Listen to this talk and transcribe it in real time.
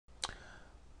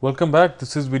Welcome back.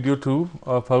 This is video 2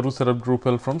 of how to set up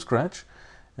Drupal from scratch.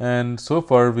 And so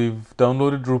far we've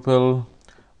downloaded Drupal,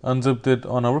 unzipped it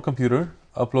on our computer,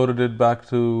 uploaded it back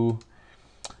to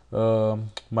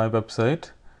my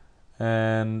website,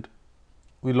 and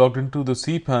we logged into the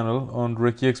cPanel on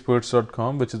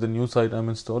ReikiExperts.com, which is the new site I'm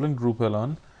installing Drupal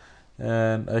on.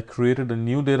 And I created a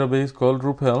new database called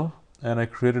Drupal, and I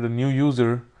created a new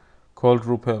user called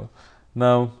Drupal.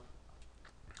 Now,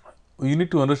 you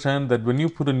need to understand that when you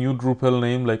put a new Drupal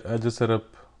name, like I just set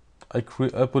up, I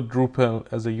put Drupal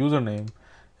as a username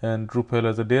and Drupal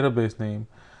as a database name,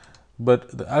 but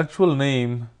the actual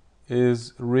name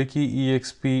is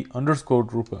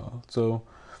ReikiExp_Drupal. So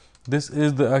this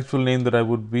is the actual name that I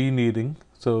would be needing.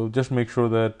 So just make sure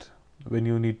that when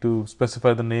you need to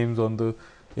specify the names on the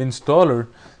installer,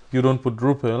 you don't put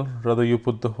Drupal, rather you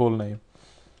put the whole name.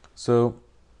 So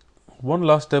one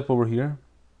last step over here.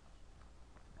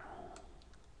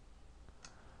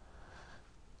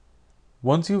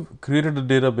 Once you've created a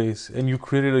database and you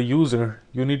created a user,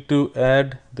 you need to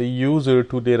add the user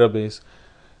to database.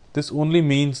 This only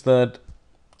means that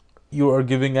you are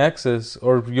giving access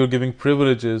or you're giving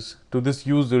privileges to this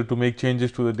user to make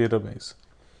changes to the database.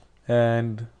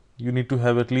 And you need to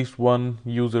have at least one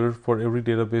user for every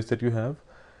database that you have.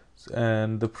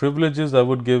 And the privileges I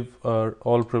would give are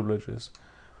all privileges.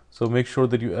 So make sure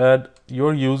that you add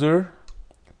your user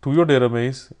to your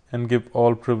database and give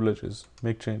all privileges,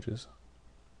 make changes.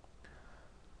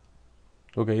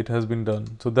 Okay, it has been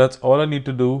done. So that's all I need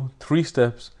to do. 3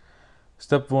 steps.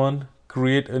 Step 1,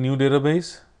 create a new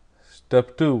database.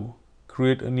 Step 2,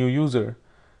 create a new user.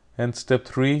 And step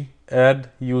 3,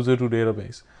 add user to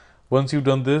database. Once you've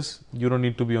done this, you don't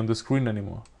need to be on the screen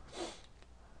anymore.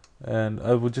 And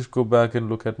I would just go back and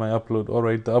look at my upload.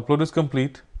 Alright, the upload is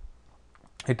complete.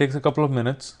 It takes a couple of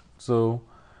minutes. So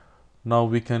now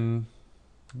we can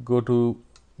go to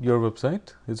your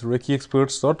website. It's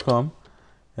ReikiExperts.com.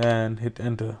 and hit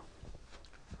enter.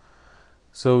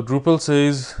 So Drupal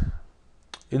says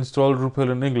install Drupal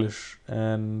in English,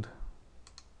 and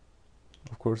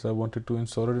of course I wanted to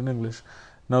install it in English.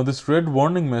 Now this red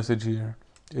warning message here,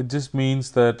 it just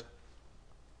means that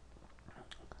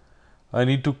I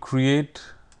need to create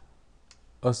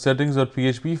a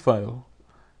settings.php file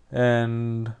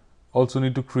and also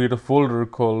need to create a folder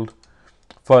called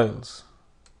files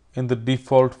in the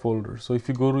default folder. So if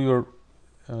you go to your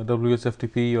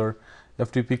WSFTP or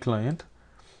FTP client,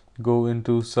 go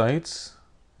into sites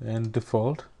and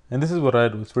default, and this is what I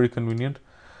do. It's very convenient.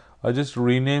 I just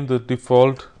rename the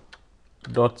default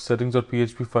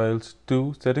 .settings.php files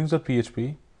to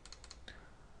settings.php.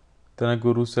 Then I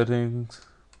go to the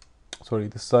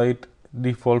site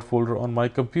default folder on my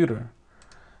computer,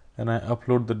 and I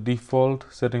upload the default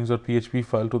settings.php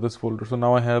file to this folder. So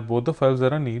now I have both the files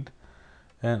that I need,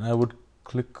 and I would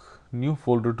click new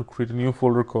folder to create a new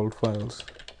folder called files.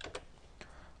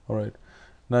 Alright,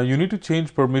 now you need to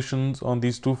change permissions on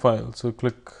these 2 files. So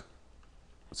click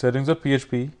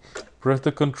settings.php, press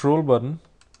the control button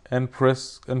and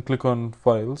click on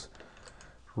files.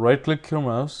 Right click your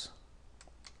mouse,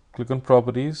 click on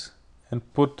properties and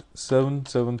put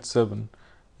 777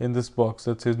 in this box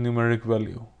that says numeric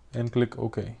value and click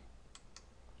OK.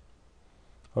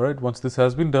 Alright, once this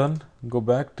has been done, go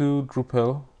back to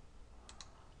Drupal,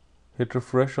 hit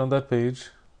refresh on that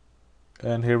page,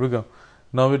 and here we go.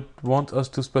 Now it wants us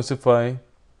to specify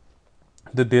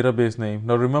the database name.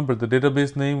 Now remember, the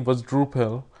database name was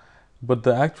Drupal, but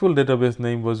the actual database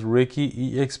name was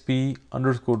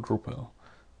ReikiExp_Drupal.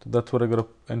 So that's what I gotta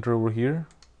enter over here.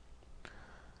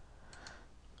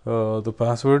 The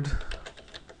password,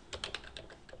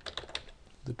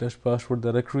 the test password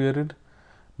that I created.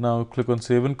 Now click on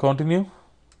save and continue.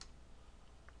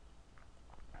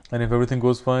 And if everything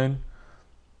goes fine,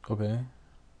 okay,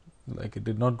 like it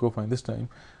did not go fine this time.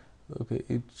 Okay,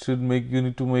 it should you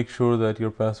need to make sure that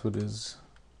your password is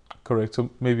correct. So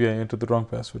maybe I entered the wrong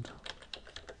password.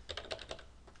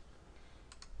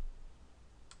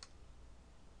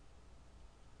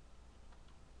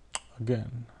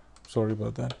 Again, sorry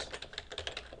about that.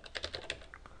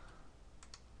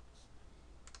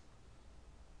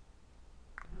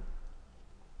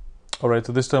 Alright,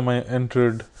 so this time I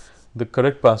entered the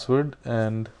correct password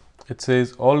and it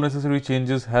says all necessary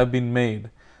changes have been made.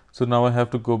 So now I have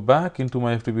to go back into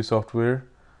my FTP software,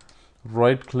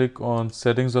 right click on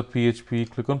settings.php,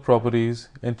 click on properties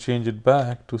and change it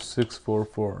back to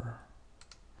 644.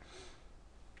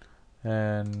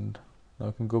 And now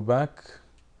I can go back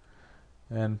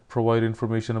and provide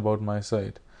information about my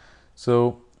site.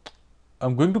 So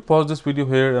I'm going to pause this video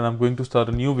here and I'm going to start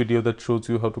a new video that shows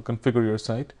you how to configure your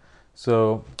site.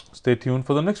 So stay tuned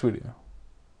for the next video.